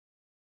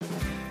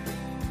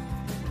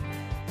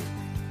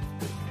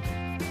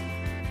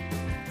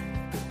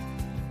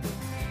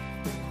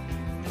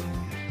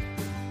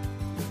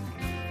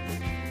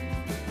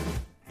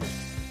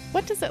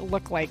What does it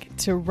look like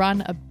to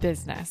run a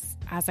business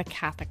as a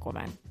Catholic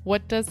woman?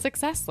 What does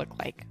success look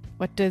like?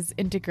 What does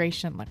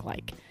integration look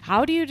like?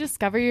 How do you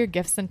discover your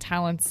gifts and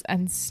talents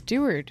and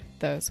steward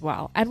those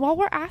well? And while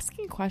we're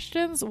asking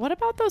questions, what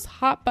about those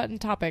hot button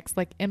topics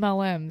like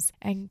MLMs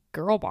and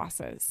girl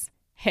bosses?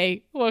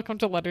 Hey, welcome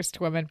to Letters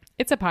to Women.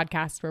 It's a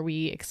podcast where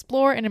we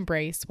explore and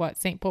embrace what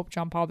St. Pope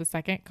John Paul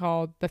II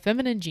called the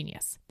feminine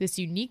genius, this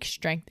unique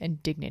strength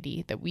and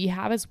dignity that we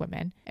have as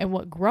women, and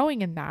what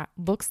growing in that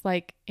looks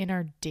like in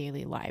our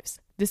daily lives.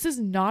 This is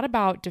not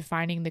about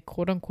defining the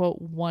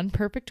quote-unquote one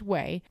perfect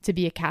way to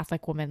be a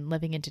Catholic woman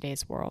living in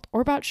today's world, or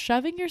about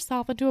shoving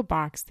yourself into a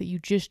box that you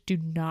just do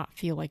not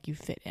feel like you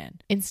fit in.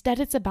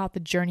 Instead, it's about the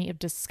journey of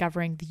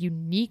discovering the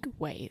unique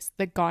ways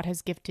that God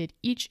has gifted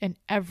each and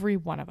every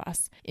one of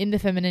us in the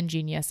feminine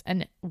genius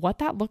and what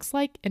that looks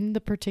like in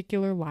the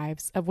particular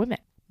lives of women.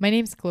 My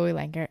name's Chloe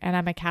Langer, and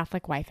I'm a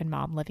Catholic wife and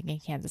mom living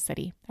in Kansas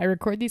City. I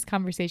record these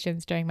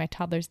conversations during my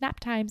toddler's nap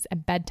times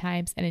and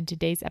bedtimes, and in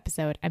today's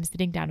episode, I'm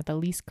sitting down with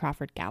Elise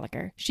Crawford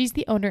Gallagher. She's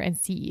the owner and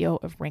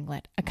CEO of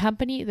Ringlet, a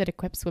company that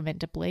equips women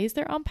to blaze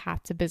their own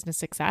path to business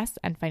success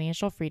and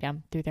financial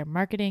freedom through their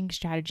marketing,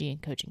 strategy,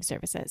 and coaching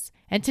services.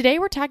 And today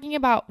we're talking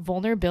about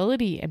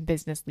vulnerability in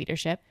business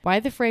leadership, why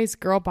the phrase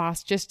girl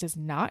boss just does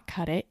not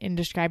cut it in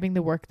describing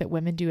the work that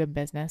women do in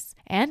business,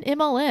 and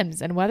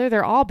MLMs and whether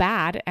they're all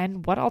bad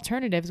and what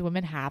alternatives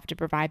women have to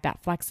provide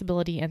that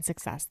flexibility and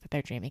success that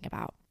they're dreaming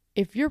about.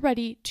 If you're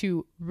ready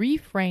to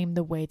reframe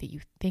the way that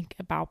you think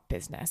about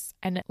business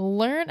and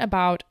learn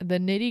about the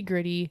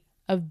nitty-gritty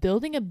of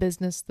building a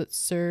business that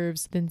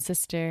serves, then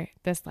sister,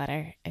 this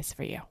letter is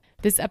for you.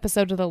 This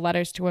episode of the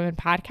Letters to Women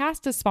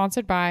podcast is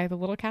sponsored by The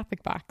Little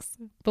Catholic Box.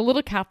 The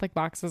Little Catholic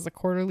Box is a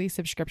quarterly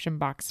subscription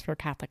box for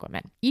Catholic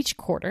women. Each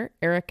quarter,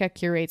 Erica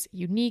curates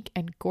unique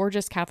and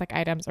gorgeous Catholic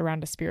items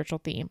around a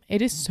spiritual theme.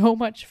 It is so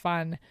much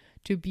fun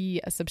to be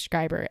a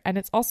subscriber, and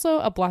it's also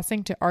a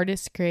blessing to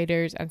artists,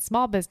 creators, and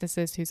small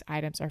businesses whose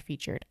items are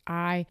featured.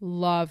 I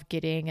love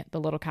getting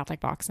the Little Catholic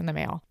Box in the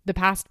mail. The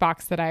past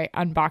box that I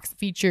unboxed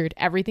featured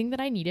everything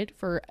that I needed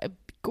for a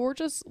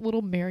gorgeous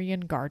little Marian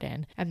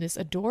garden and this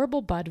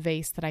adorable bud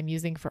vase that I'm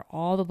using for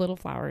all the little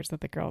flowers that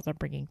the girls are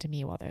bringing to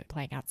me while they're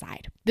playing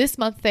outside. This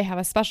month, they have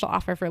a special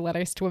offer for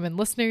Letters to Women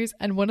listeners,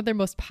 and one of their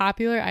most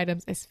popular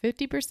items is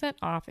 50%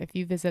 off if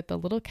you visit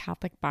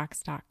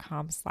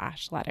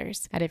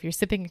thelittlecatholicbox.com/letters. And if you're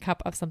sipping a cup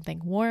of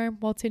something warm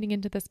while tuning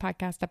into this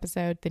podcast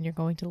episode, then you're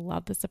going to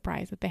love the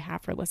surprise that they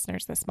have for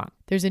listeners this month.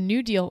 There's a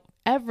new deal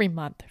every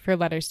month for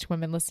Letters to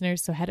Women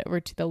listeners, so head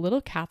over to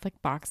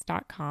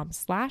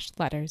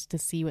thelittlecatholicbox.com/letters to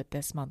see what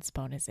this month's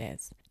bonus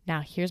is.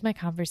 Now, here's my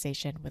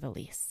conversation with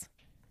Elise.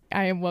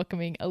 I am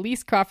welcoming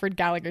Elise Crawford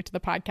Gallagher to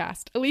the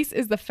podcast. Elise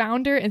is the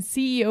founder and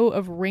CEO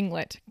of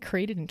Ringlet,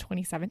 created in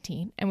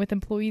 2017, and with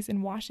employees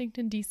in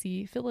Washington,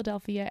 D.C.,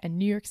 Philadelphia, and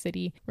New York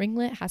City,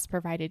 Ringlet has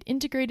provided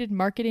integrated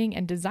marketing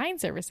and design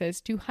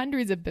services to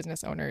hundreds of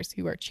business owners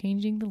who are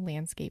changing the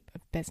landscape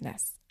of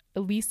business.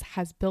 Elise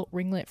has built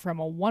Ringlet from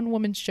a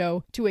one-woman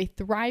show to a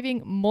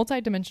thriving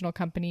multi-dimensional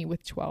company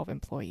with 12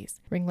 employees.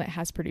 Ringlet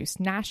has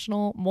produced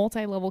national,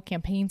 multi-level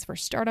campaigns for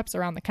startups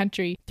around the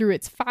country. Through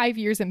its 5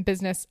 years in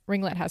business,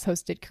 Ringlet has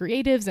hosted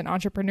creatives and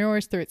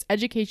entrepreneurs through its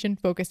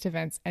education-focused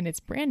events and its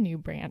brand new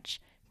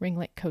branch,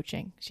 Ringlet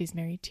Coaching. She's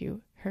married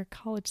to her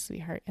college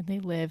sweetheart, and they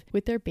live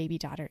with their baby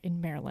daughter in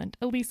Maryland.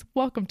 Elise,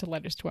 welcome to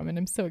Letters to Women.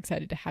 I'm so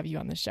excited to have you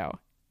on the show.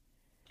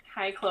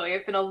 Hi, Chloe.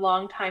 I've been a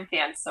long-time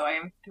fan, so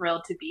I'm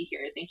thrilled to be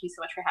here. Thank you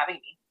so much for having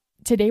me.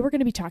 Today, we're going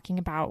to be talking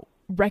about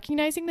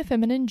recognizing the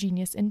feminine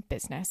genius in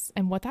business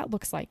and what that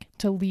looks like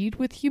to lead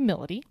with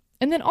humility,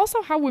 and then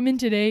also how women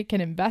today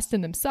can invest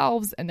in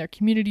themselves and their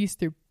communities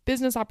through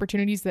business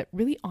opportunities that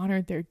really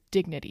honor their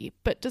dignity.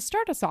 But to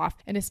start us off,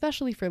 and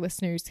especially for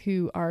listeners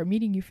who are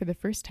meeting you for the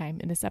first time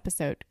in this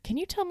episode, can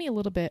you tell me a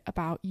little bit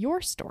about your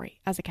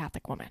story as a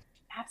Catholic woman?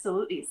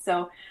 Absolutely.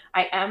 So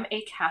I am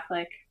a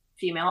Catholic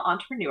female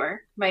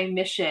entrepreneur. My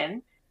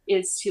mission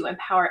is to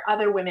empower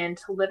other women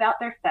to live out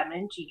their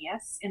feminine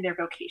genius in their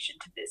vocation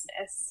to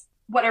business,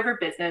 whatever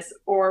business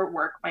or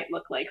work might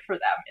look like for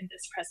them in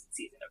this present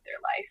season of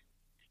their life.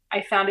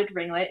 I founded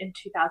Ringlet in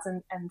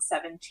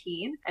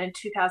 2017, and in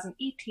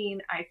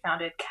 2018, I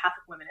founded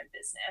Catholic Women in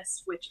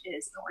Business, which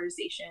is an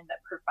organization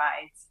that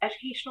provides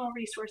educational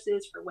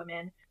resources for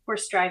women who are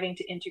striving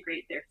to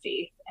integrate their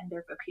faith and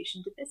their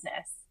vocation to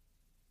business.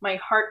 My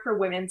heart for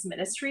women's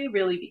ministry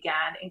really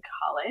began in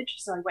college.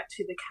 So I went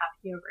to the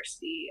Catholic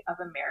University of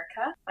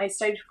America. I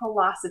studied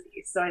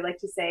philosophy. So I like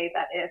to say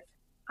that if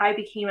I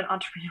became an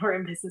entrepreneur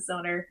and business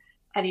owner,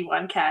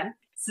 anyone can.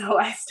 So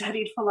I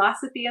studied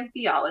philosophy and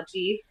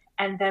theology,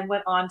 and then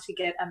went on to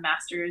get a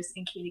master's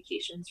in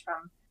communications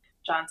from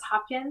Johns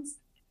Hopkins,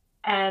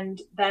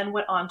 and then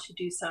went on to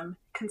do some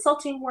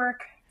consulting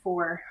work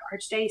for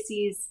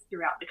archdioceses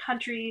throughout the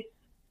country,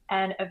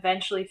 and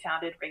eventually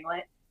founded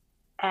Ringlet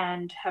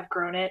and have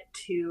grown it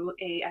to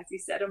as you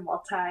said, a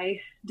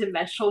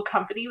multi-dimensional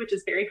company, which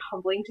is very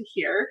humbling to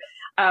hear.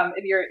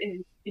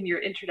 In your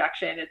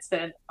introduction, it's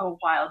been a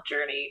wild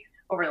journey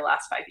over the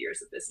last 5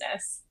 years of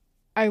business.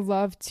 I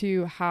love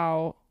too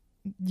how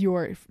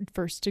your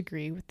first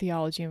degree with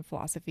theology and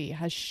philosophy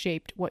has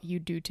shaped what you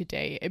do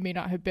today. It may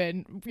not have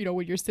been,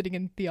 when you're sitting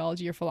in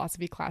theology or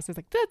philosophy classes,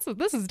 like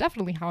this is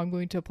definitely how I'm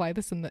going to apply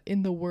this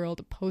in the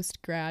world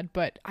post grad.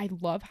 But I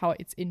love how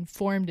it's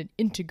informed and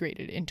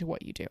integrated into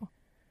what you do.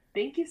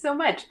 Thank you so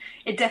much.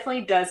 It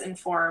definitely does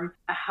inform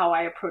how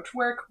I approach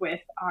work with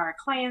our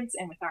clients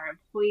and with our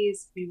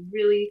employees. We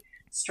really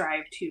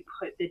strive to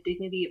put the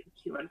dignity of the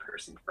human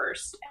person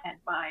first. And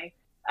my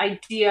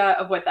idea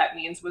of what that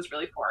means was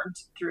really formed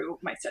through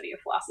my study of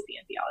philosophy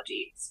and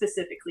theology,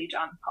 specifically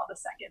John Paul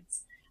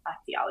II's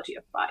theology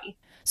of the body.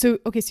 So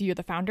you're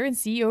the founder and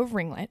CEO of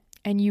Ringlet,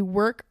 and you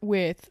work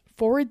with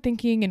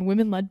forward-thinking and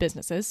women-led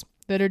businesses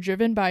that are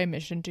driven by a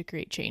mission to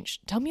create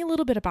change. Tell me a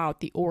little bit about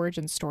the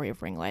origin story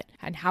of Ringlet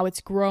and how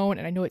it's grown,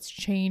 and I know it's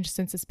changed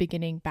since its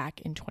beginning back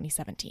in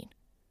 2017.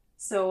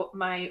 So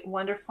my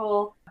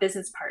wonderful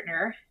business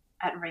partner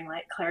at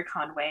Ringlet, Claire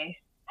Conway,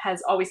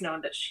 has always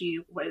known that she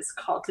was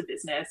called to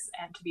business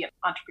and to be an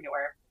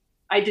entrepreneur.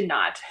 I did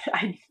not.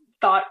 I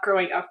thought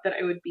growing up that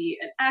I would be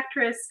an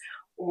actress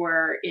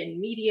or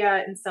in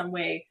media in some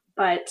way,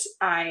 but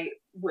I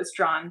was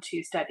drawn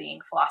to studying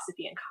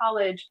philosophy in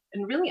college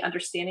and really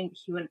understanding the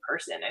human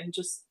person, and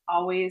just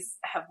always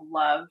have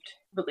loved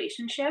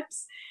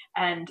relationships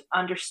and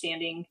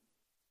understanding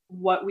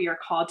what we are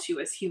called to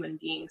as human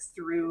beings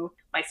through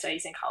my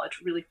studies in college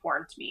really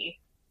formed me.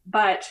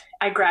 But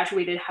I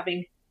graduated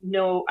having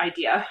no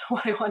idea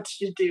what I wanted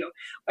to do.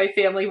 My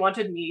family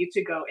wanted me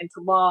to go into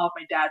law.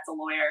 My dad's a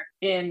lawyer.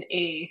 In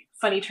a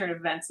funny turn of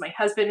events, my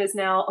husband is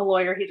now a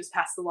lawyer. He just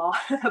passed the law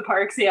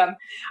bar exam.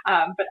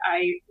 But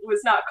I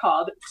was not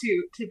called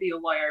to be a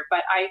lawyer.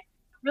 But I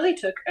really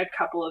took a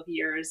couple of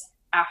years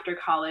after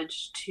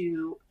college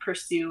to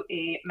pursue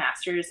a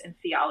master's in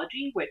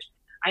theology, which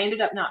I ended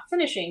up not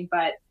finishing,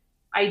 but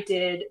I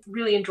did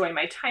really enjoy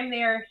my time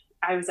there.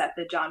 I was at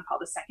the John Paul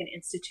II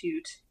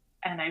Institute,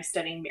 and I was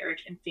studying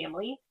marriage and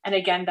family. And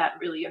again, that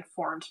really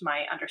informed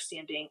my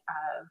understanding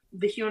of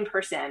the human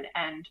person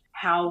and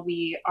how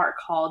we are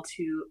called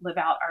to live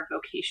out our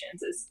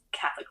vocations as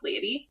Catholic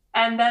laity.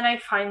 And then I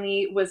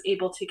finally was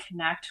able to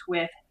connect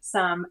with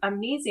some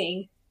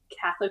amazing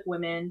Catholic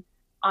women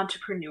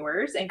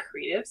entrepreneurs and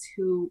creatives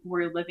who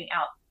were living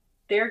out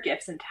their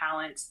gifts and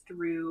talents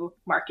through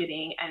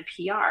marketing and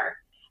PR.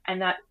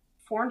 And that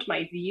formed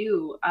my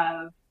view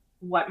of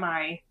what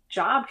my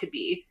job could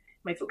be,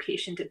 my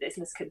vocation to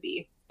business could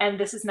be. And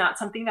this is not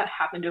something that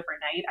happened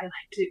overnight. I like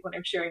to, when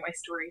I'm sharing my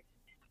story,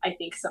 I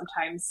think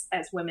sometimes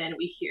as women,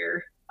 we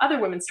hear other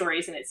women's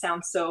stories and it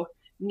sounds so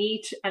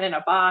neat and in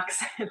a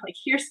box. And like,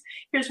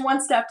 here's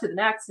one step to the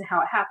next and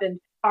how it happened.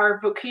 Our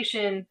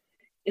vocation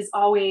is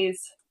always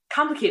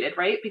complicated,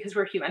 right? Because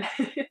we're human.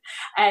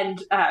 And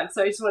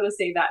so I just want to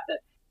say that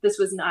this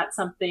was not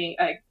something,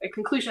 a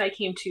conclusion I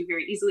came to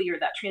very easily, or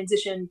that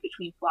transition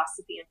between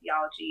philosophy and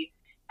theology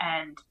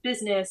and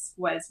business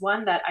was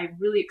one that I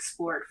really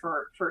explored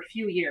for a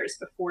few years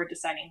before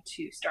deciding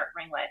to start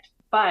Ringlet.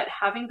 But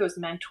having those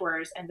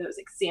mentors and those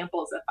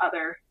examples of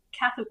other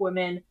Catholic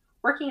women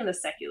working in the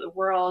secular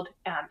world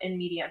in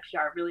media and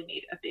PR really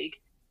made a big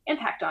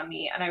impact on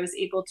me. And I was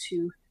able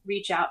to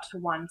reach out to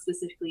one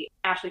specifically,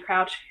 Ashley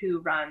Crouch, who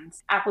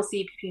runs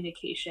Appleseed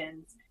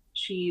Communications.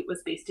 She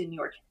was based in New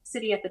York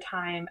City at the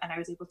time, and I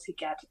was able to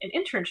get an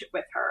internship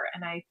with her.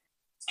 And I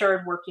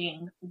started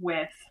working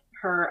with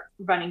her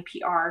running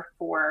PR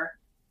for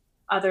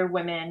other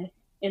women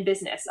in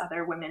business,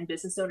 other women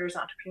business owners,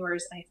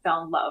 entrepreneurs, and I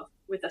fell in love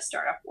with the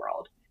startup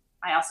world.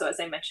 I also, as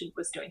I mentioned,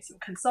 was doing some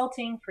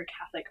consulting for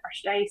Catholic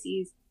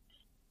archdioceses.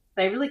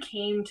 But I really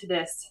came to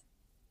this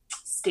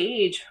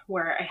stage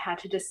where I had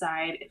to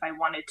decide if I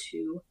wanted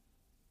to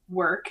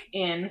work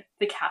in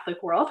the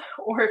Catholic world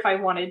or if I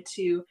wanted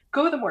to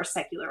go the more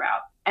secular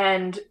route.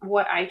 And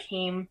what I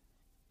came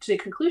to the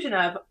conclusion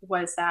of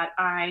was that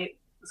I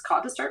was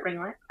called to start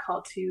Ringlet,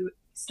 called to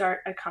start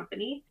a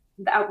company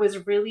that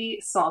was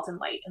really salt and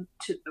light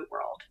into the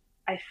world.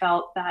 I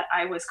felt that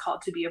I was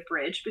called to be a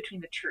bridge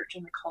between the church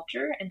and the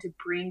culture and to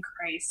bring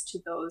Christ to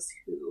those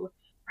who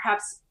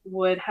perhaps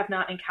would have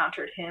not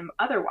encountered him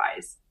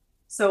otherwise.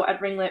 So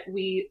at Ringlet,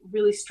 we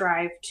really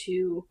strive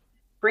to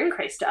bring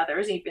Christ to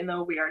others, even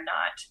though we are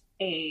not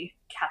a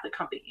Catholic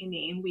company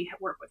name. We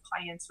work with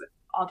clients with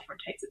all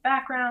different types of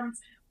backgrounds.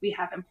 We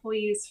have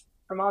employees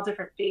from all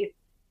different faith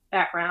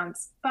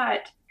backgrounds,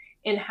 but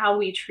in how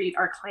we treat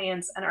our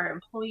clients and our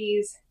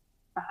employees,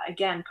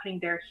 again, putting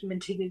their human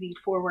dignity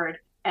forward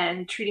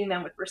and treating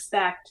them with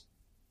respect,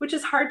 which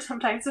is hard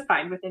sometimes to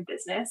find within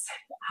business.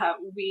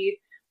 We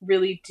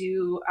really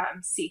do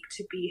seek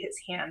to be his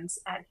hands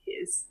and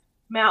his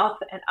mouth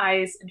and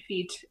eyes and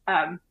feet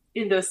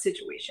in those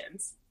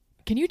situations.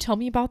 Can you tell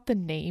me about the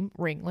name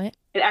Ringlet?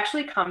 It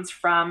actually comes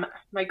from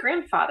my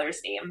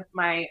grandfather's name.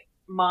 My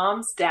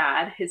mom's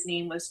dad, his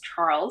name was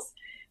Charles.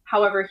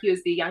 However, he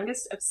was the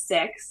youngest of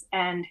 6,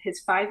 and his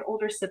 5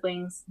 older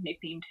siblings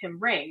nicknamed him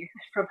Ring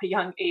from a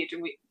young age.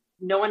 And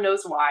no one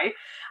knows why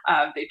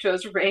they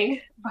chose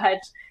Ring, but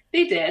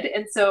they did.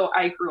 And so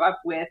I grew up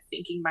with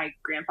thinking my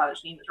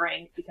grandfather's name was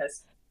Ring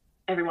because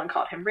everyone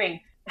called him Ring.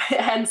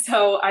 And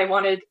so I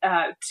wanted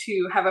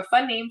to have a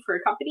fun name for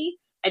a company.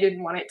 I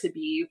didn't want it to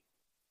be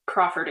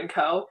Crawford and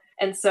Co.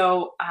 And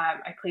so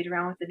I played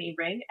around with the name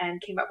Ring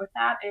and came up with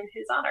that in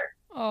his honor.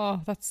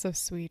 Oh, that's so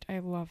sweet. I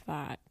love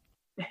that.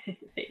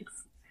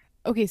 Thanks.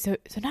 Okay, so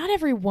not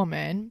every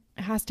woman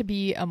has to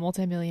be a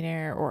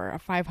multimillionaire or a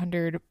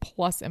 500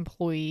 plus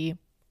employee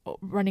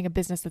running a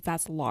business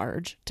that's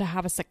large to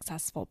have a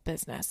successful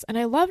business. And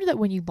I loved that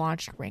when you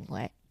launched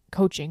Ringlet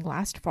Coaching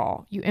last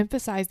fall, you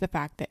emphasized the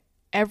fact that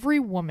every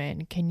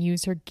woman can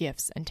use her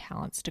gifts and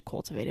talents to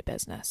cultivate a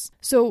business.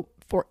 So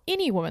for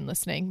any woman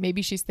listening,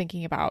 maybe she's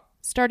thinking about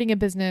starting a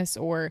business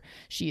or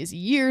she is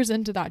years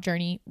into that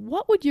journey,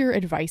 what would your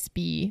advice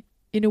be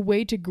in a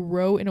way to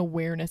grow an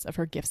awareness of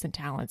her gifts and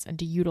talents and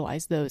to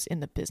utilize those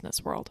in the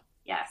business world?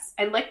 Yes,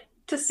 I'd like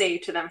to say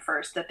to them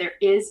first that there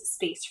is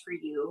space for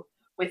you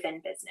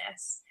within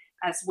business.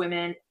 As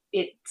women,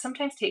 it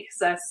sometimes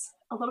takes us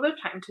a little bit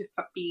of time to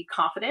be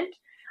confident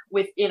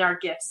within our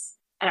gifts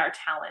and our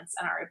talents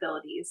and our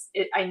abilities.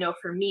 I know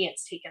for me,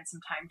 it's taken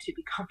some time to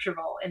be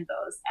comfortable in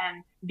those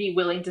and be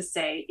willing to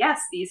say, yes,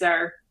 these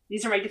are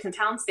my gifts and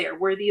talents. They are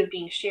worthy of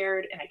being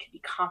shared, and I can be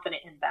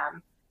confident in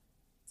them.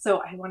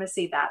 So I want to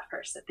say that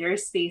first, that there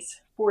is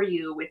space for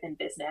you within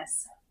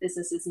business.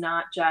 Business is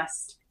not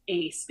just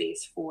a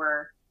space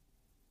for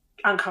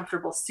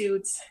uncomfortable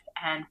suits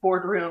and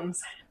boardrooms.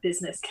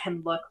 Business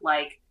can look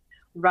like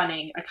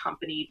running a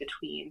company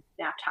between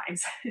nap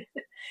times.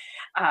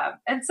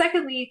 And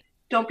secondly,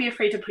 don't be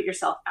afraid to put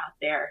yourself out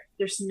there.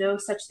 There's no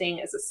such thing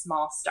as a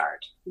small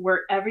start.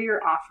 Wherever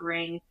your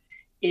offering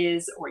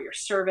is, or your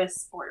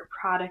service or your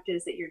product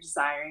is that you're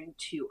desiring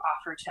to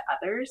offer to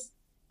others,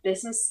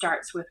 business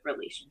starts with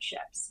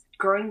relationships.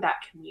 Growing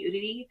that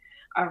community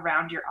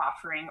around your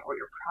offering or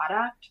your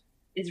product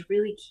is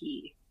really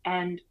key.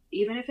 And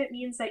even if it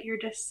means that you're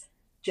just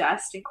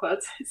in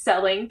quotes,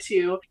 selling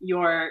to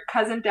your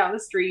cousin down the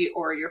street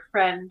or your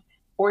friend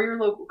or your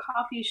local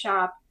coffee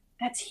shop,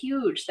 that's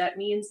huge. That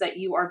means that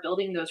you are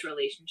building those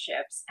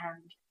relationships,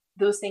 and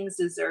those things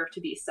deserve to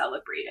be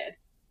celebrated.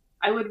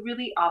 I would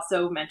really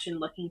also mention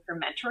looking for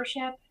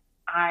mentorship.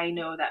 I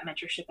know that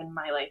mentorship in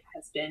my life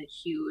has been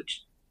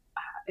huge,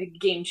 a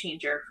game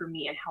changer for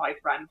me and how I've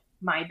run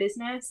my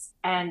business.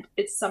 And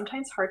it's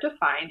sometimes hard to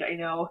find. I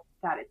know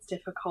that it's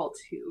difficult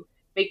to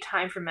make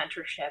time for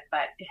mentorship,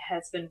 but it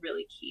has been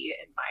really key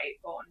in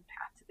my own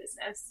path to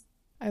business.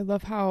 I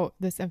love how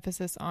this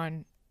emphasis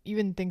on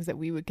even things that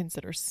we would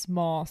consider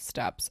small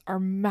steps are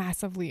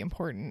massively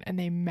important and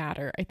they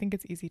matter. I think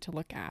it's easy to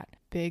look at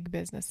big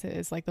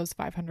businesses like those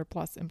 500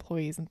 plus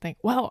employees and think,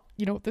 well,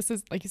 this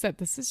is, like you said,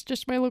 this is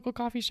just my local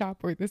coffee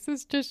shop, or this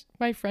is just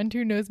my friend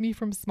who knows me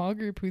from small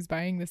group who's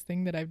buying this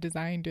thing that I've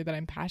designed or that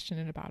I'm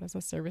passionate about as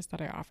a service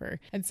that I offer.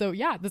 And so,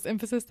 yeah, this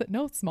emphasis that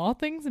no, small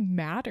things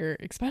matter,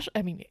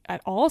 especially,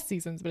 at all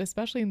seasons, but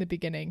especially in the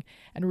beginning,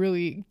 and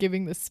really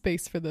giving the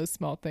space for those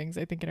small things,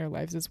 I think in our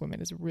lives as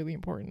women is really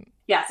important.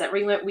 Yes, at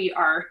Ringlet, we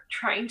are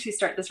trying to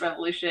start this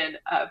revolution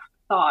of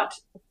thought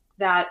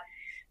that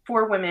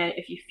for women,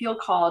 if you feel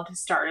called to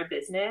start a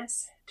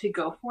business, to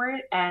go for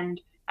it. And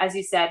as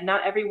you said,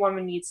 not every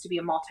woman needs to be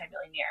a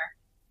multimillionaire.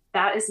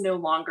 That is no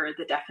longer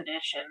the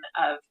definition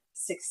of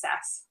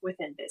success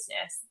within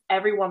business.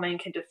 Every woman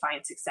can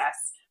define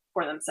success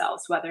for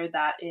themselves, whether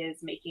that is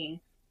making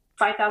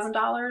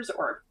 $5,000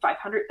 or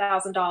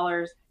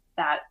 $500,000,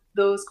 that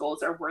those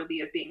goals are worthy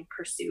of being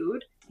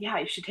pursued. Yeah,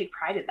 you should take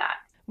pride in that.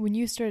 When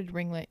you started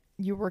Ringlet,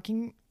 you're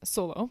working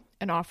solo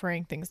and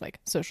offering things like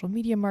social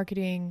media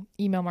marketing,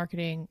 email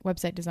marketing,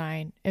 website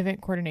design,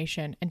 event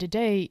coordination. And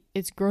today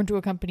it's grown to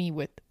a company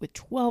with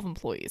 12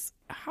 employees.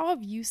 How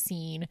have you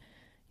seen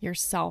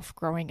yourself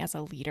growing as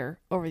a leader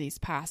over these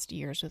past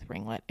years with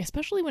Ringlet,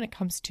 especially when it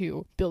comes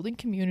to building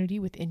community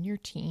within your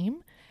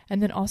team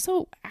and then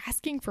also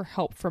asking for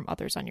help from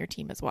others on your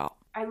team as well?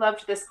 I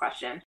loved this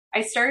question.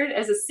 I started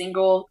as a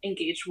single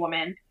engaged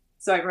woman.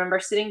 So I remember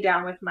sitting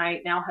down with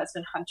my now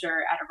husband,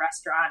 Hunter, at a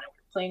restaurant, and we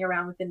were playing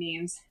around with the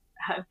names.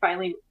 I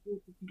finally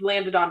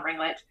landed on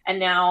Ringlet. And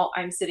now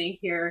I'm sitting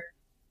here.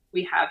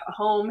 We have a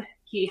home.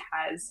 He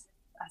has,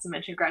 as I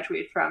mentioned,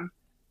 graduated from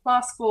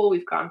law school.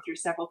 We've gone through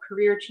several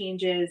career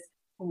changes.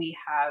 We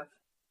have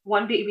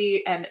one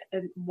baby and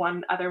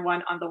one other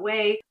one on the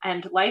way.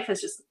 And life has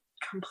just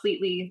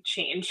completely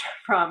changed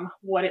from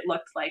what it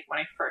looked like when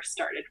I first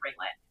started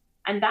Ringlet.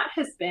 And that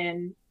has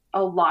been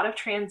a lot of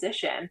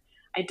transition.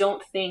 I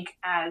don't think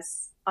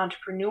as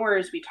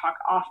entrepreneurs, we talk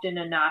often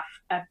enough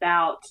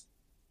about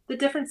the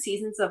different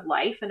seasons of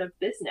life and of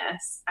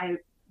business. I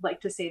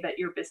like to say that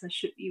your business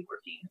should be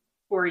working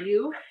for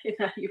you,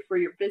 not you for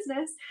your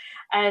business.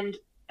 And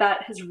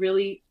that has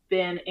really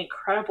been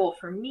incredible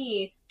for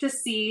me to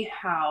see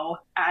how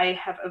I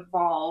have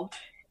evolved,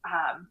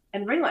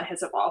 and Ringlet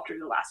has evolved through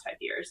the last 5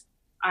 years.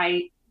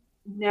 I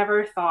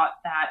never thought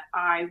that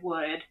I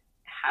would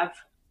have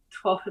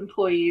 12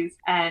 employees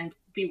and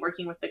be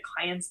working with the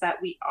clients that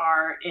we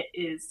are. It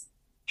is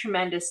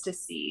tremendous to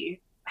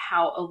see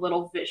how a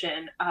little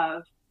vision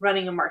of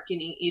running a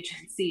marketing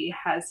agency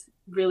has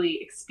really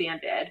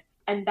expanded.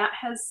 And that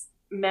has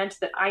meant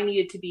that I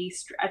needed to be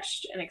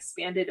stretched and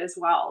expanded as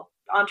well.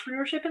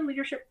 Entrepreneurship and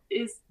leadership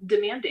is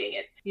demanding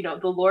it.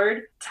 The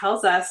Lord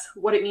tells us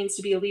what it means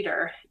to be a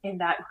leader, in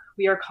that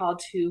we are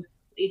called to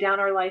lay down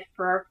our life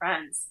for our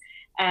friends.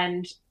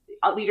 And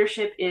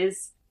leadership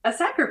is a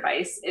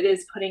sacrifice. It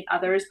is putting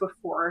others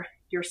before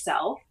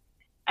yourself.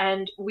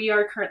 And we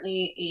are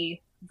currently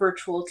a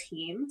virtual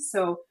team.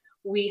 So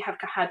we have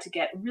had to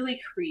get really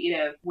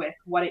creative with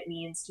what it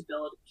means to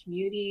build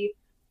community,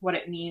 what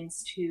it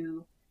means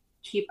to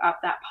keep up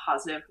that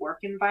positive work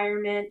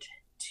environment,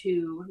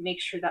 to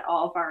make sure that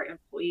all of our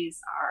employees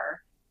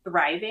are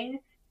thriving.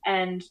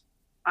 And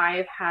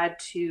I've had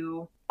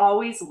to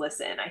always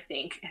listen. I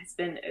think it's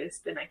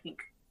been I think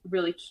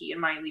really key in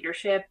my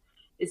leadership,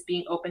 is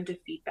being open to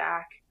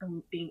feedback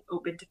and being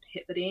open to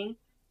pivoting,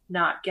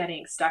 not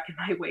getting stuck in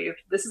my way of,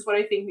 this is what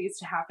I think needs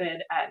to happen,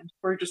 and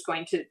we're just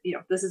going to,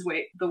 this is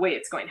the way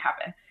it's going to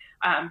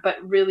happen. But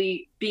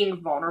really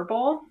being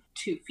vulnerable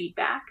to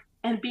feedback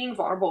and being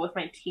vulnerable with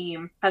my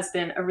team has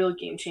been a real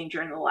game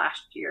changer in the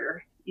last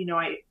year.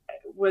 I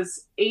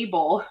was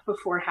able,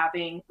 before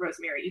having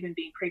Rosemary, even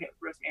being pregnant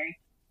with Rosemary,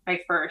 my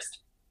first,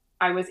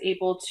 I was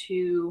able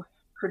to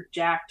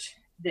project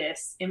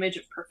this image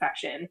of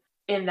perfection,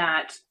 in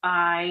that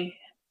I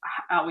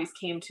always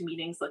came to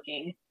meetings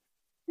looking,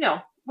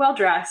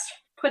 well-dressed,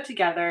 put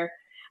together.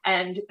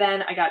 And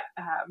then I got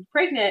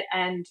pregnant,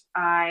 and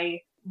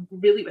I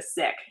really was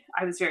sick.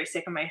 I was very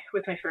sick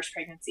with my first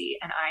pregnancy,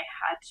 and I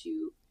had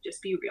to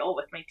just be real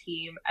with my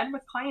team and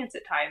with clients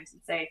at times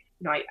and say,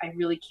 I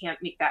really can't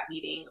make that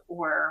meeting,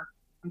 or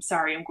I'm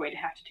sorry, I'm going to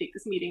have to take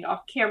this meeting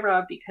off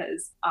camera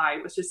because I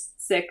was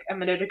just sick a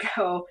minute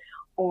ago,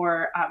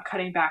 or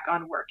cutting back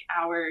on work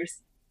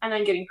hours. And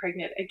then getting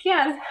pregnant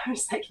again, our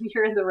second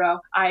year in a row,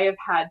 I have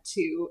had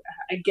to,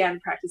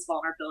 again, practice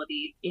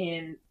vulnerability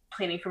in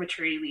planning for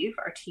maternity leave.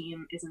 Our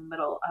team is in the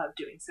middle of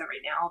doing so right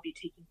now. I'll be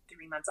taking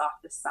 3 months off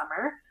this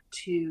summer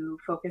to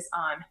focus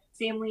on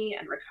family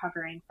and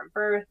recovering from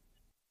birth.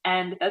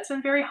 And that's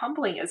been very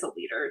humbling as a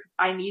leader.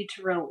 I need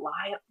to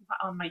rely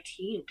on my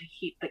team to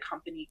keep the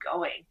company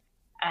going.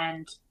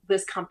 And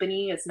this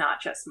company is not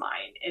just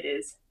mine. It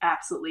is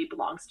absolutely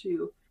belongs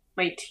to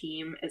my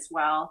team as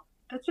well.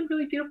 That's been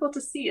really beautiful to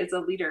see as a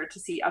leader, to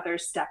see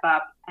others step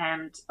up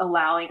and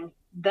allowing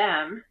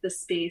them the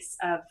space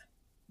of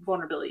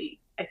vulnerability,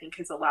 I think,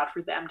 has allowed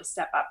for them to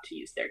step up to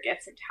use their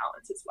gifts and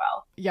talents as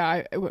well.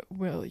 Yeah,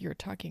 Will, you're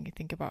talking,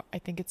 I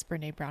think it's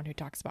Brene Brown who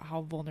talks about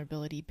how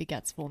vulnerability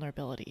begets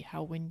vulnerability,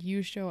 how when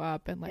you show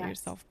up and let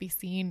yourself be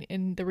seen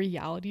in the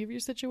reality of your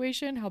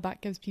situation, how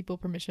that gives people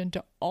permission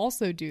to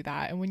also do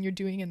that. And when you're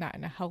doing that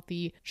in a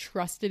healthy,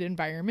 trusted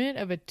environment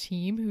of a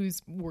team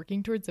who's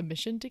working towards a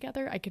mission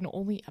together, I can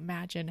only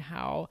imagine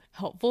how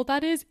helpful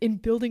that is in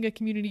building a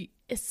community,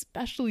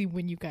 especially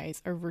when you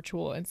guys are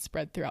virtual and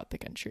spread throughout the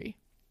country.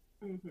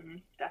 Mm-hmm,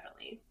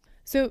 definitely.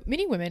 So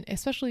many women,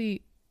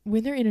 especially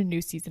when they're in a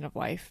new season of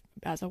life,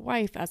 as a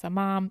wife, as a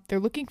mom, they're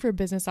looking for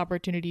business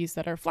opportunities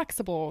that are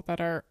flexible, that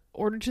are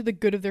ordered to the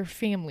good of their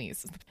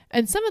families.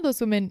 And some of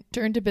those women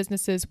turn to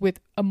businesses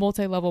with a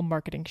multi-level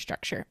marketing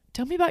structure.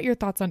 Tell me about your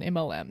thoughts on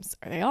MLMs.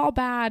 Are they all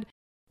bad?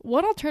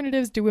 What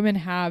alternatives do women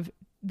have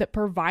that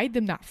provide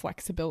them that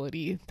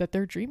flexibility that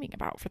they're dreaming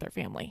about for their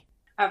family?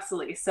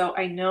 Absolutely. So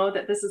I know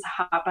that this is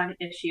a hot button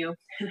issue,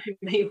 and I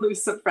may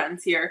lose some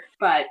friends here,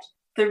 but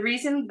the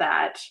reason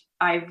that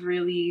I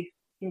really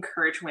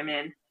encourage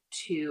women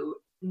to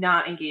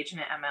not engage in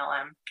an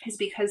MLM is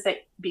because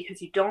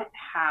you don't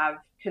have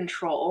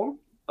control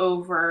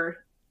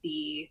over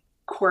the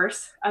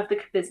course of the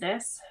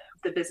business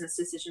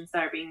decisions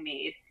that are being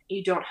made.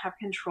 You don't have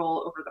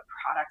control over the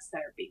products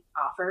that are being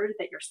offered,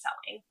 that you're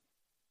selling.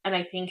 And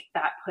I think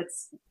that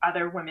puts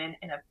other women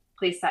in a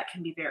place that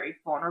can be very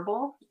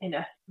vulnerable in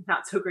a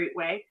not so great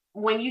way.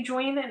 When you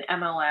join an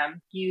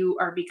MLM, you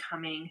are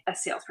becoming a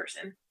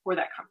salesperson for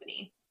that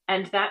company.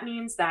 And that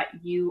means that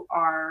you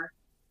are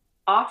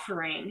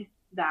offering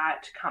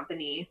that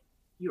company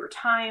your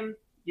time,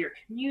 your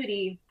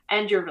community,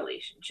 and your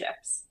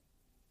relationships.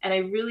 And I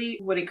really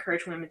would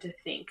encourage women to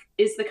think,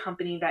 is the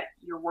company that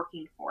you're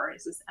working for,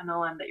 is this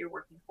MLM that you're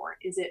working for,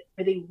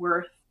 are they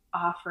worth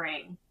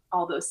offering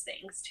all those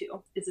things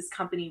to? Is this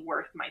company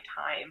worth my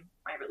time,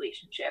 my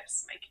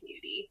relationships, my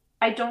community?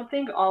 I don't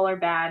think all are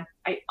bad.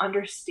 I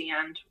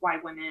understand why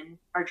women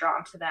are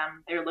drawn to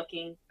them. They're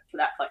looking for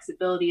that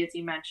flexibility, as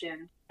you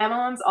mentioned.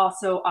 MLMs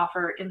also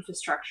offer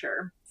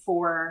infrastructure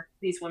for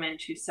these women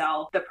to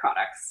sell the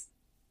products,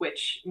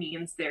 which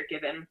means they're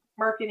given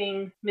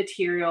marketing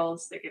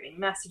materials, they're giving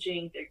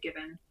messaging, they're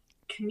given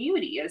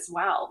community as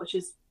well, which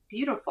is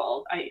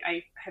beautiful.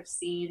 I have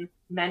seen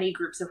many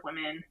groups of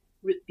women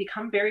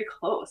become very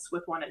close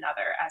with one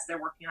another as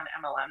they're working on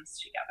MLMs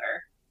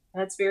together.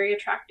 And it's very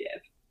attractive.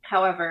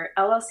 However,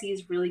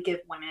 LLCs really give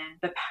women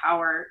the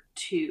power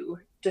to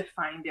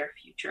define their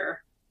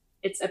future.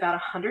 It's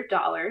about $100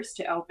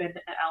 to open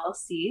an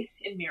LLC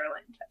in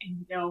Maryland. I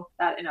know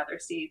that in other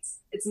states,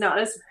 it's not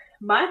as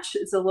much.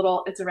 It's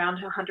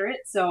around 100.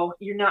 So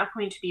you're not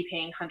going to be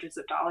paying hundreds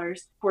of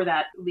dollars for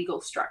that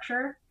legal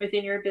structure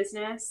within your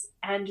business.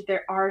 And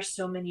there are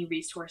so many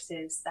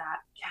resources that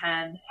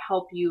can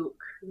help you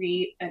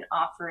create an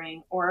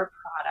offering or a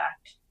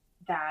product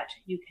that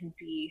you can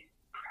be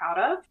proud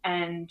of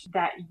and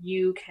that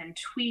you can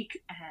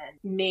tweak and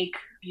make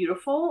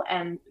beautiful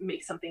and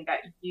make something that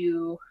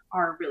you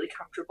are really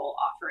comfortable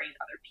offering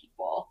other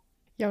people.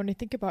 Yeah, when I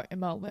think about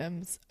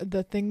MLMs,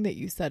 the thing that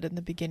you said in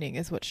the beginning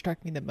is what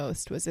struck me the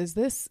most was, is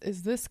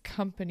this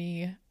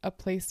company a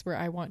place where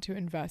I want to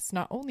invest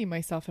not only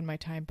myself and my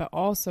time, but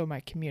also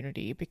my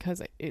community?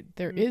 Because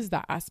there is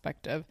that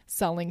aspect of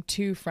selling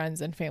to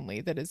friends and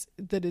family that is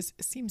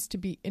seems to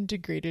be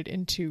integrated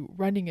into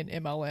running an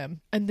MLM.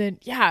 And then,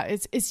 yeah,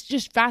 it's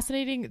just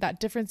fascinating that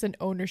difference in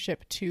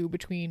ownership too,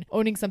 between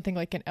owning something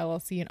like an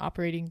LLC and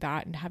operating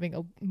that and having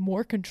a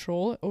more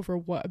control over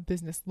what a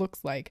business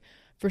looks like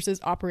versus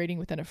operating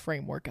within a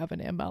framework of an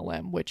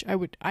MLM, which I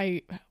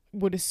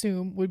would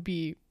assume would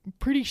be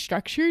pretty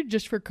structured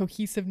just for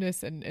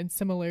cohesiveness and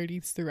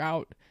similarities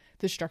throughout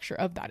the structure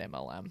of that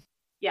MLM.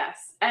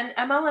 Yes. And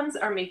MLMs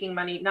are making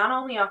money not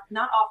off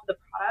the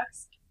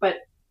products, but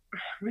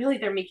really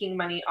they're making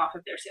money off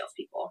of their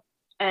salespeople.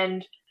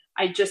 And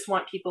I just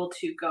want people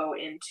to go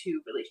into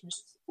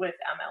relationships with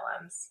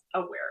MLMs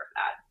aware of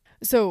that.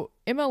 So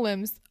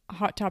MLMs,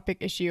 hot topic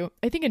issue.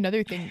 I think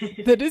another thing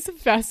that is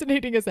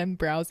fascinating as I'm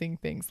browsing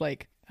things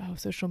like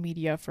social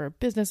media for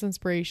business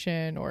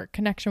inspiration or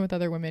connection with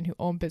other women who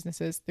own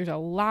businesses, there's a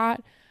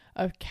lot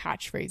of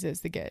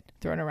catchphrases that get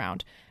thrown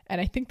around. And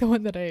I think the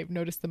one that I've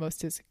noticed the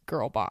most is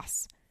girl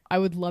boss. I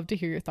would love to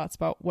hear your thoughts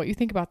about what you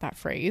think about that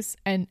phrase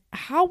and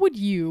how would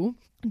you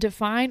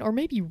define or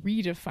maybe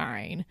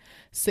redefine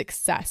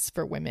success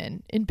for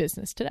women in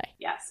business today?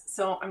 Yes.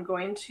 So I'm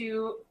going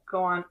to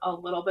go on a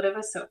little bit of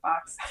a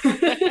soapbox.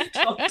 This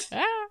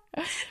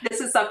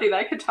is something that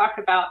I could talk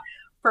about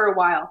for a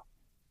while.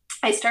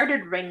 I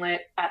started Ringlet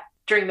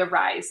during the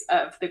rise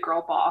of the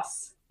girl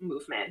boss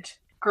movement.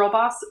 Girl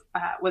boss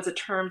was a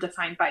term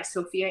defined by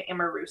Sophia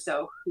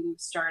Amoruso, who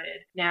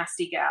started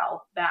Nasty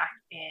Gal back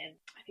in,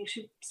 I think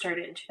she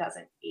started in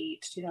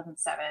 2008,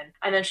 2007.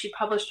 And then she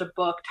published a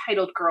book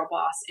titled Girl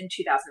Boss in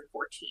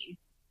 2014.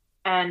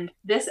 And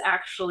this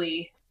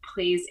actually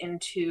plays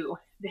into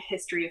the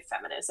history of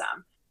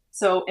feminism.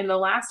 So in the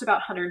last about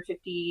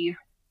 150,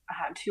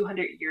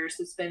 200 years,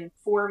 there's been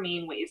four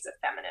main waves of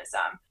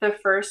feminism. The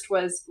first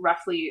was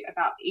roughly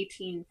about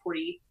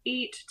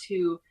 1848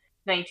 to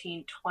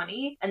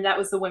 1920, and that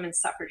was the women's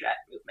suffragette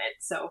movement.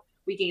 So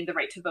we gained the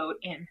right to vote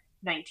in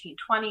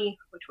 1920,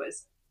 which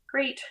was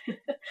great.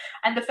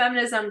 And the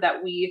feminism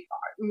that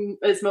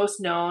is most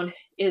known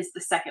is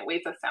the second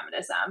wave of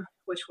feminism,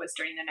 which was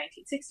during the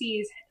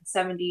 1960s and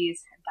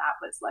 70s, and that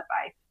was led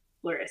by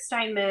Gloria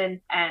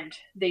Steinman, and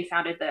they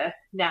founded the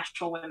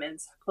National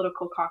Women's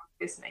Political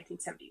Caucus in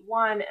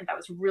 1971, and that movement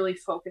was really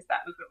focused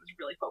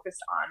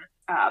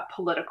on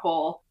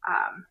political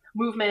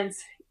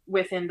movements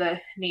within the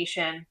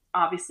nation.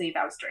 Obviously,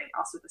 that was during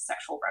also the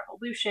sexual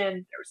revolution.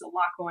 There was a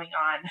lot going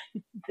on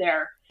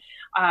there.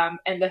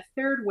 And the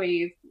third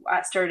wave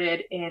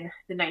started in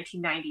the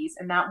 1990s,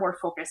 and that more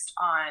focused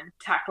on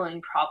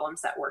tackling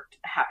problems that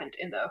happened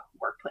in the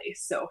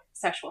workplace. So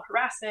sexual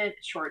harassment,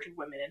 shortage of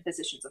women in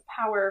positions of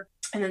power.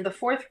 And then the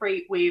fourth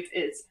wave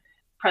is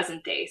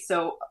present day.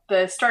 So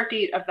the start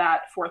date of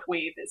that fourth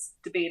wave is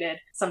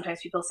debated.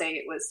 Sometimes people say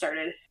it was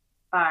started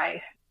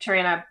by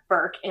Tarana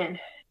Burke in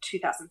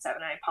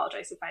 2007. I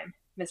apologize if I'm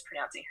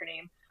mispronouncing her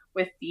name,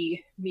 with the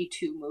Me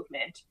Too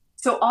movement.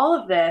 So all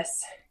of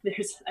this,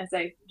 there's, as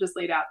I just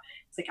laid out,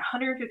 it's like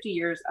 150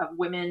 years of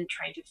women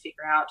trying to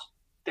figure out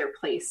their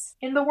place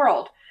in the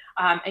world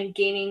and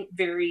gaining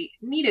very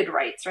needed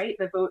rights, right?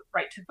 The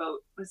right to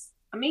vote was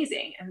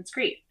amazing and it's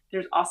great.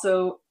 There's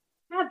also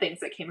bad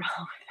things that came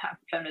along with that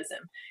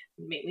feminism,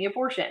 mainly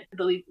abortion,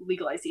 the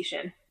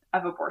legalization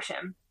of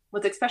abortion.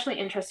 What's especially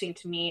interesting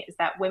to me is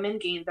that women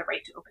gained the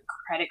right to open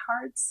credit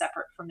cards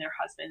separate from their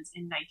husbands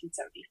in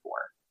 1974,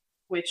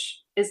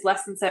 which is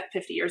less than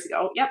 50 years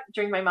ago. Yep,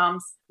 during my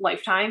mom's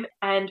lifetime.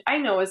 And I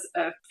know as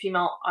a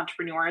female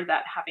entrepreneur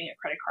that having a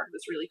credit card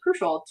was really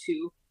crucial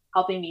to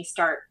helping me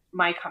start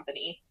my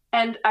company.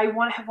 And I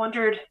have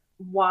wondered,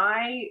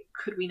 why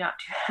could we not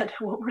do that?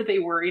 What were they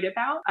worried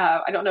about?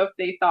 I don't know if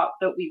they thought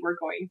that we were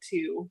going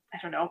to,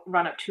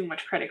 run up too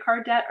much credit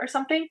card debt or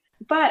something.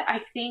 But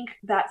I think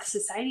that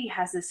society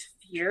has this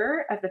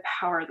fear of the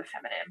power of the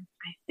feminine.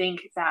 I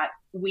think that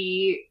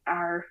we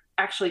are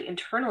actually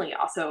internally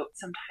also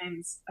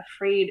sometimes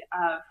afraid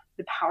of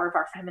the power of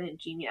our feminine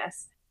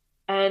genius.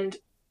 And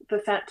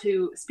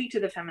to speak to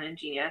the feminine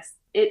genius,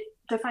 it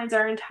defines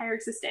our entire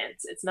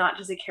existence. It's not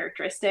just a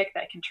characteristic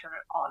that can turn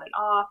it on and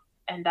off,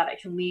 and that I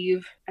can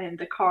leave in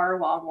the car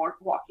while I'm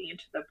walking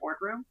into the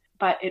boardroom,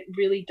 but it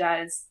really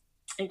does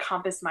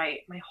encompass my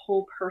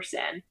whole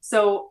person.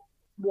 So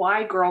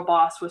why Girl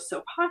Boss was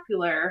so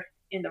popular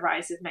in the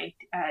rise of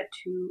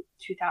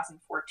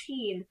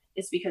 2014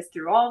 is because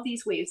through all of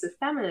these waves of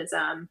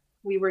feminism,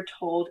 we were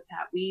told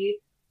that we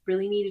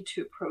really needed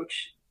to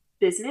approach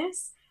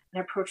business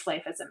and approach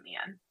life as a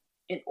man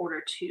in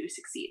order to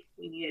succeed.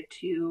 We needed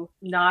to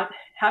not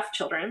have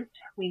children.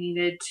 We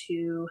needed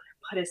to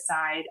put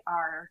aside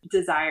our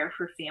desire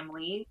for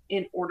family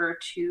in order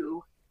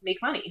to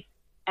make money.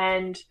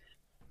 And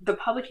the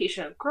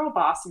publication of Girl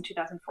Boss in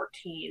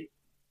 2014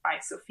 by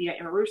Sophia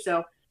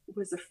Amoruso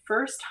was the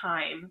first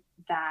time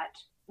that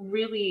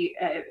really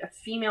a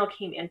female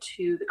came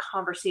into the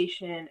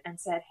conversation and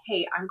said,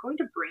 hey, I'm going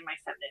to bring my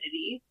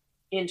femininity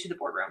into the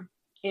boardroom,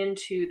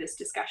 into this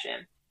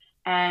discussion.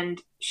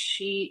 And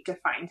she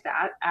defined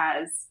that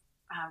as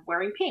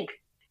wearing pink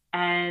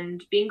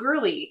and being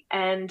girly.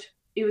 And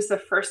it was the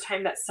first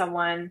time that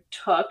someone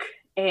took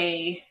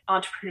a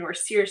entrepreneur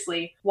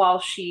seriously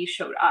while she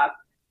showed up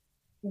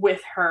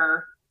with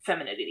her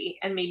femininity.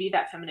 And maybe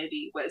that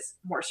femininity was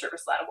more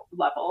service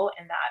level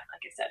in that,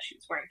 like I said, she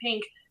was wearing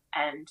pink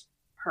and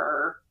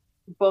her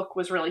book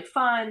was really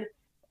fun.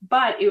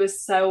 But it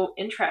was so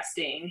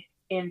interesting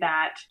in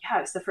that, yeah,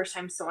 it's the first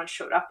time someone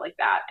showed up like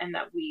that, and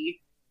that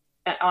we,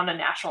 on a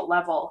national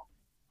level,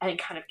 and it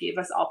kind of gave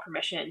us all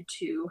permission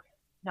to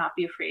not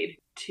be afraid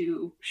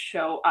to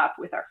show up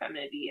with our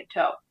femininity in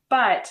tow.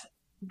 But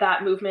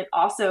that movement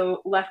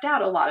also left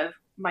out a lot of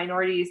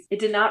minorities. It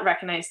did not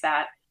recognize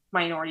that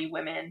minority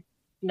women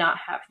not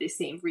have the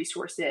same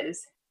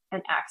resources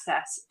and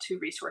access to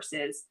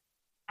resources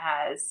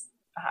as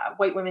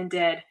white women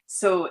did.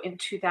 So in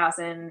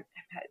 2020,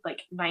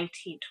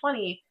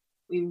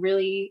 we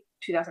really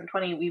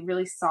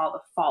saw the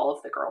fall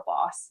of the girl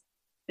boss.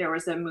 There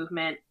was a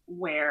movement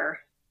where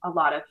a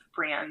lot of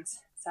brands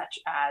such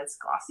as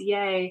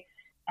Glossier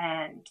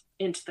and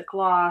Into the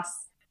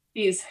Gloss,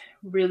 these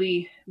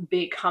really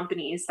big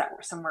companies that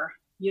were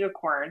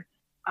unicorn,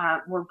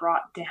 were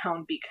brought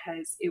down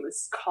because it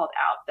was called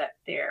out that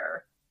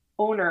their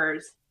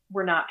owners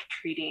were not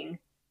treating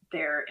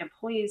their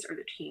employees or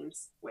their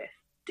teams with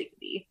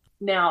dignity.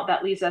 Now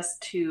that leaves us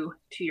to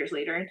 2 years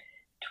later in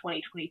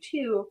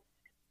 2022.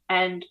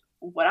 And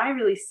what I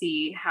really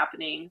see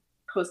happening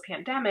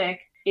post-pandemic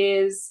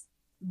is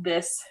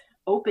this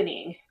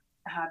opening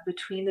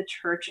between the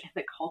church and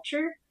the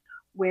culture,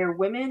 where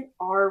women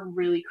are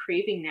really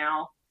craving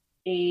now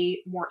a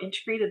more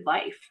integrated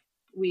life.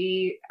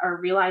 We are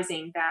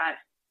realizing that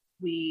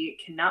we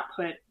cannot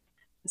put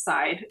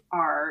aside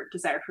our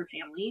desire for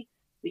family.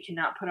 We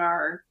cannot put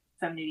our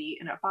femininity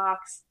in a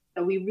box,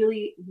 that we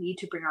really need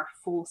to bring our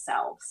full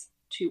selves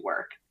to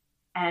work.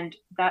 And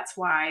that's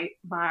why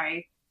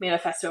my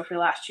manifesto for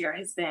last year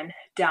has been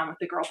down with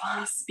the girl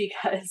boss,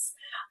 because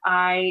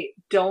I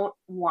don't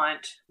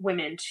want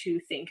women to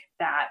think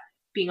that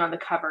being on the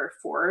cover of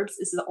Forbes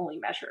is the only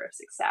measure of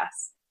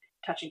success.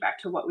 Touching back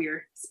to what we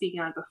were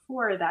speaking on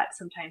before, that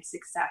sometimes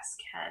success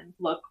can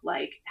look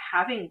like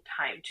having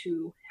time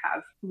to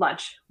have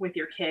lunch with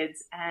your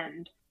kids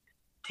and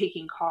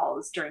taking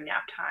calls during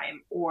nap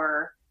time,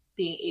 or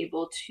being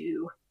able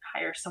to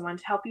hire someone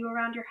to help you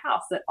around your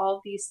house. That all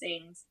of these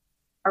things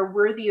are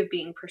worthy of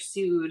being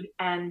pursued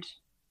and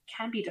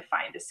can be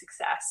defined as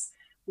success.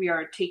 We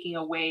are taking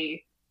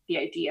away the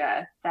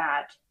idea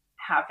that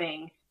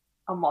having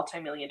a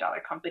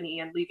multi-million-dollar company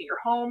and leaving your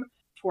home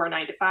for a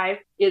 9-to-5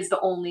 is the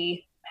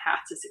only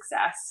path to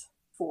success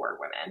for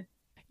women.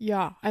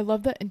 Yeah, I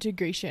love that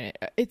integration.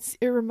 It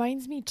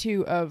reminds me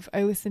too of,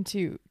 I listened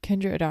to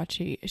Kendra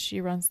Adachi. She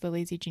runs the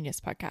Lazy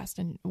Genius podcast,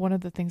 and one of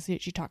the things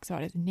that she talks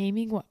about is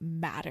naming what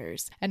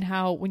matters, and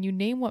how when you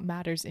name what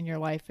matters in your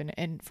life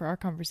and for our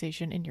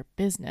conversation in your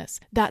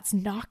business, that's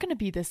not going to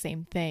be the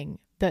same thing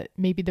that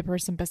maybe the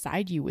person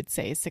beside you would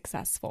say is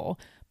successful,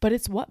 but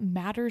it's what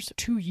matters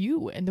to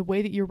you and the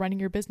way that you're running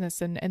your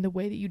business and the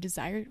way that you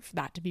desire for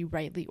that to be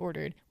rightly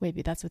ordered.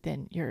 Maybe that's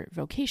within your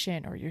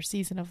vocation or your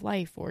season of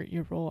life or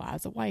your role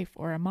as a wife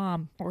or a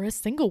mom or a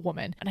single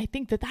woman. And I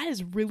think that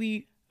is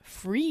really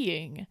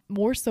freeing,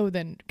 more so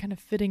than kind of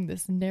fitting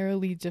this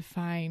narrowly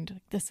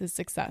defined, this is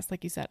success,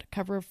 like you said,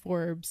 cover of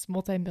Forbes,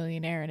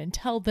 multimillionaire, and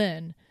until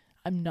then,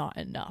 I'm not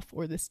enough,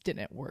 or this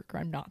didn't work, or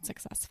I'm not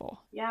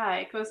successful. Yeah,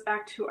 it goes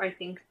back to, I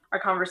think, our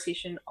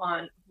conversation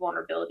on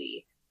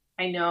vulnerability.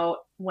 I know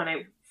when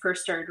I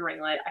first started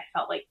Ringlet, I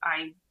felt like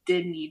I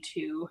did need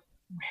to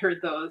wear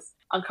those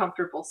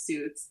uncomfortable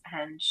suits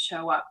and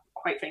show up,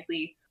 quite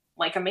frankly,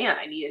 like a man.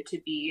 I needed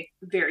to be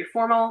very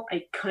formal.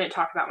 I couldn't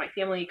talk about my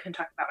family, couldn't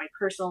talk about my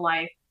personal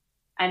life.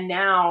 And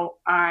now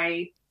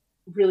I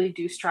really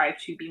do strive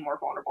to be more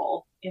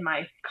vulnerable in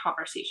my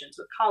conversations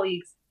with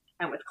colleagues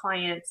and with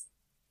clients.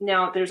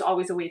 Now, there's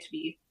always a way to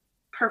be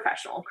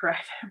professional,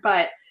 correct?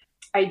 But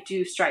I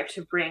do strive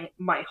to bring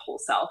my whole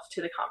self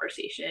to the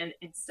conversation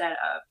instead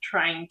of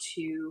trying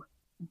to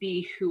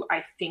be who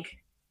I think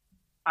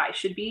I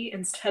should be,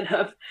 instead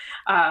of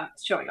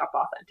showing up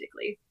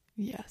authentically.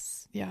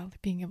 Yes. Yeah.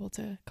 Being able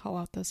to call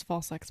out those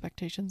false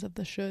expectations of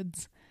the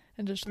shoulds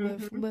and just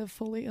live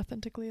fully,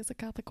 authentically as a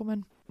Catholic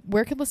woman.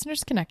 Where can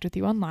listeners connect with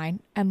you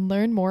online and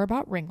learn more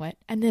about Ringlet?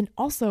 And then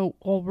also,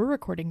 while we're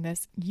recording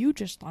this, you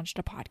just launched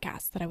a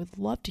podcast that I would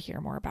love to hear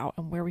more about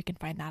and where we can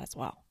find that as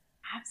well.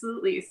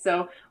 Absolutely.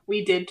 So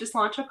we did just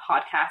launch a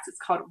podcast. It's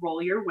called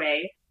Roll Your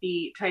Way.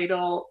 The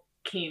title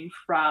came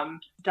from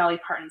Dolly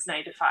Parton's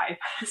 9 to 5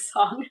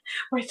 song,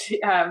 which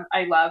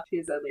I love. He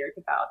has a lyric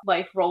about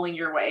life rolling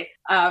your way.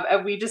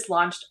 And we just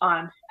launched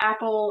on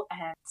Apple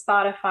and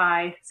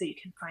Spotify, so you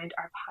can find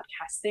our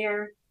podcast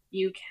there.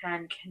 You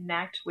can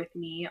connect with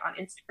me on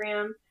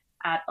Instagram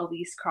at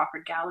Elise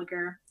Crawford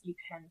Gallagher. You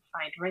can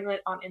find Ringlet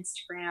on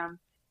Instagram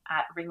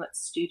at Ringlet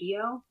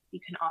Studio. You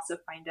can also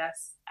find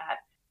us at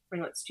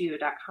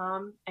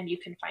ringletstudio.com, and you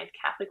can find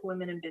Catholic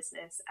Women in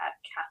Business at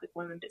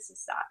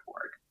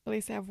catholicwomenbusiness.org.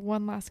 Elise, I have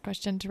one last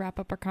question to wrap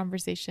up our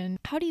conversation.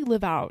 How do you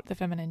live out the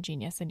feminine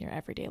genius in your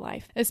everyday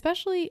life,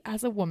 especially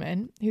as a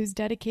woman who's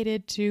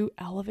dedicated to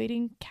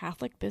elevating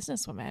Catholic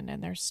businesswomen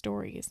and their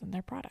stories and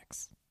their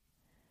products?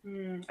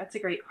 That's a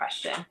great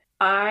question.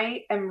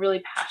 I am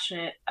really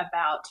passionate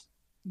about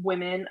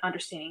women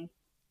understanding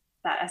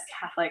that as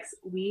Catholics,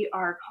 we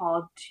are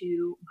called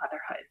to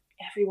motherhood.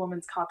 Every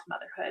woman's called to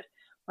motherhood,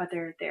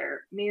 whether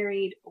they're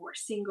married or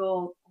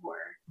single or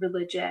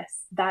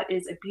religious. That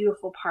is a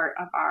beautiful part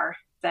of our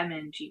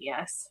feminine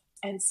genius.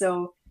 And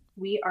so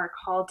we are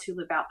called to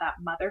live out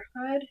that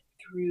motherhood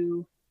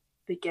through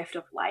the gift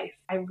of life.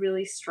 I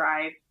really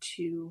strive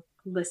to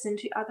listen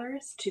to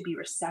others, to be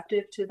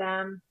receptive to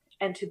them,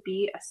 and to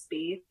be a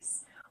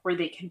space where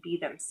they can be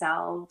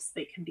themselves,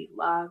 they can be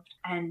loved,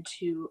 and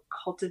to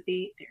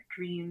cultivate their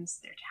dreams,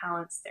 their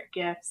talents, their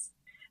gifts,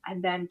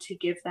 and then to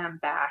give them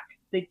back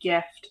the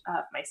gift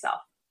of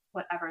myself,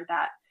 whatever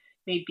that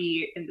may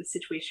be in the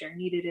situation or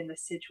needed in the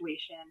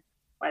situation,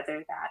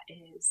 whether that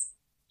is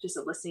just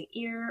a listening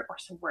ear or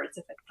some words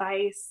of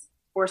advice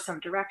or some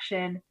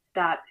direction.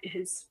 That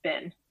has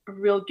been a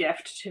real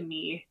gift to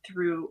me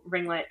through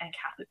Ringlet and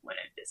Catholic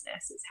Women in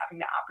Business, is having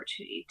the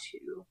opportunity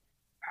to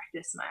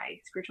practice my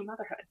spiritual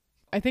motherhood.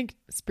 I think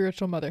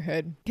spiritual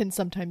motherhood can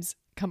sometimes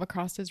come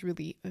across as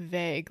really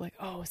vague, like,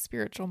 oh,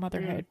 spiritual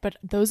motherhood. But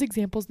those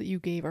examples that you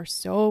gave are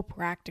so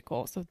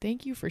practical. So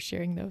thank you for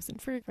sharing those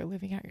and for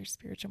living out your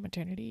spiritual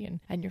maternity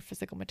and your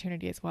physical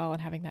maternity as well,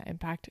 and having that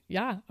impact.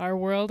 Yeah, our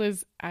world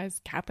is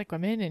as Catholic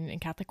women and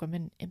Catholic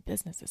women in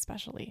business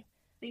especially.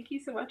 Thank you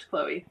so much,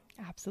 Chloe.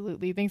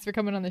 Absolutely. Thanks for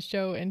coming on the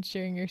show and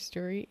sharing your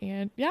story.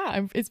 And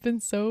yeah, it's been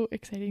so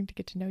exciting to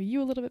get to know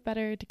you a little bit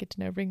better, to get to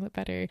know Ringlet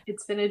better.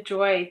 It's been a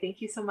joy. Thank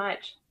you so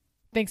much.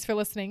 Thanks for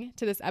listening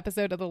to this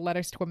episode of the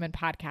Letters to Women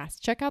podcast.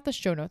 Check out the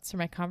show notes for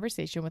my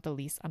conversation with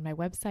Elise on my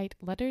website,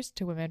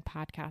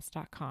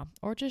 letterstowomenpodcast.com,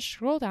 or just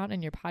scroll down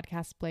in your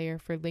podcast player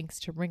for links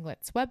to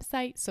Ringlet's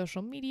website,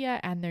 social media,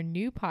 and their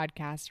new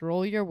podcast,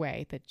 Roll Your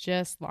Way, that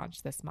just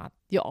launched this month.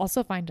 You'll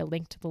also find a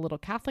link to the little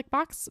Catholic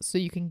box so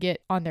you can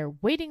get on their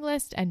waiting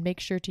list, and make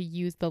sure to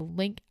use the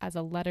link as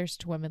a Letters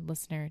to Women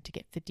listener to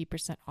get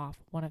 50% off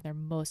one of their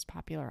most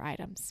popular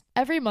items.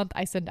 Every month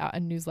I send out a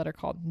newsletter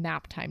called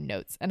Nap Time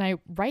Notes, and I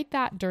write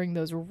that during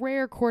those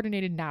rare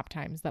coordinated nap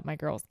times that my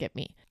girls get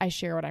me. I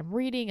share what I'm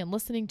reading and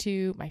listening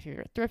to, my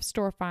favorite thrift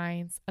store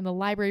finds, and the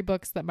library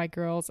books that my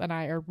girls and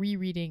I are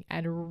rereading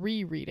and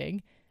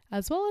rereading,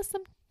 as well as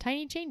some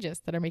tiny changes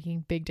that are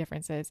making big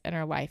differences in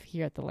our life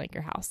here at the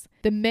Lanker House.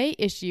 The May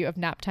issue of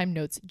Naptime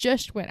Notes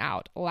just went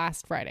out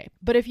last Friday,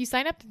 but if you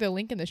sign up through the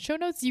link in the show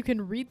notes, you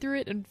can read through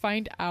it and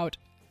find out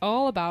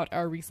all about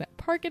our recent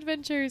park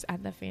adventures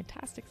and the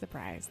fantastic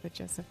surprise that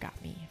Joseph got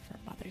me for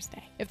Mother's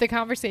Day. If the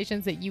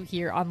conversations that you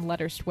hear on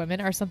Letters to Women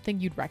are something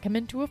you'd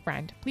recommend to a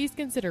friend, please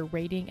consider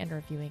rating and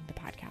reviewing the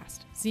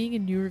podcast. Seeing a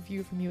new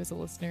review from you as a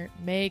listener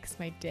makes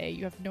my day.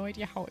 You have no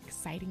idea how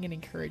exciting and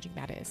encouraging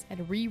that is.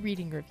 And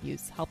rereading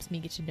reviews helps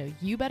me get to know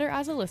you better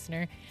as a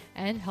listener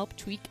and help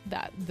tweak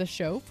the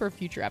show for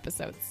future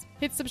episodes.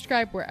 Hit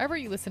subscribe wherever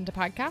you listen to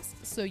podcasts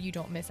so you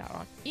don't miss out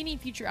on any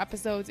future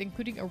episodes,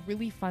 including a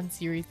really fun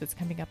series that's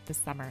coming up this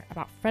summer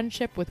about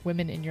friendship with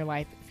women in your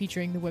life,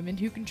 featuring the women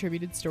who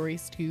contributed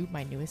stories to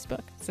my newest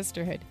book,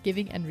 Sisterhood,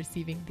 Giving and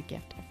Receiving the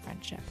Gift of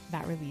Friendship.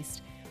 That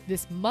released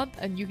this month,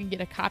 and you can get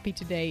a copy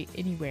today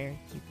anywhere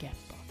you get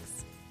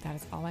books. That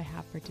is all I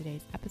have for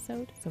today's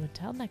episode. So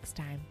until next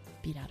time,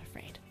 be not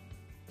afraid.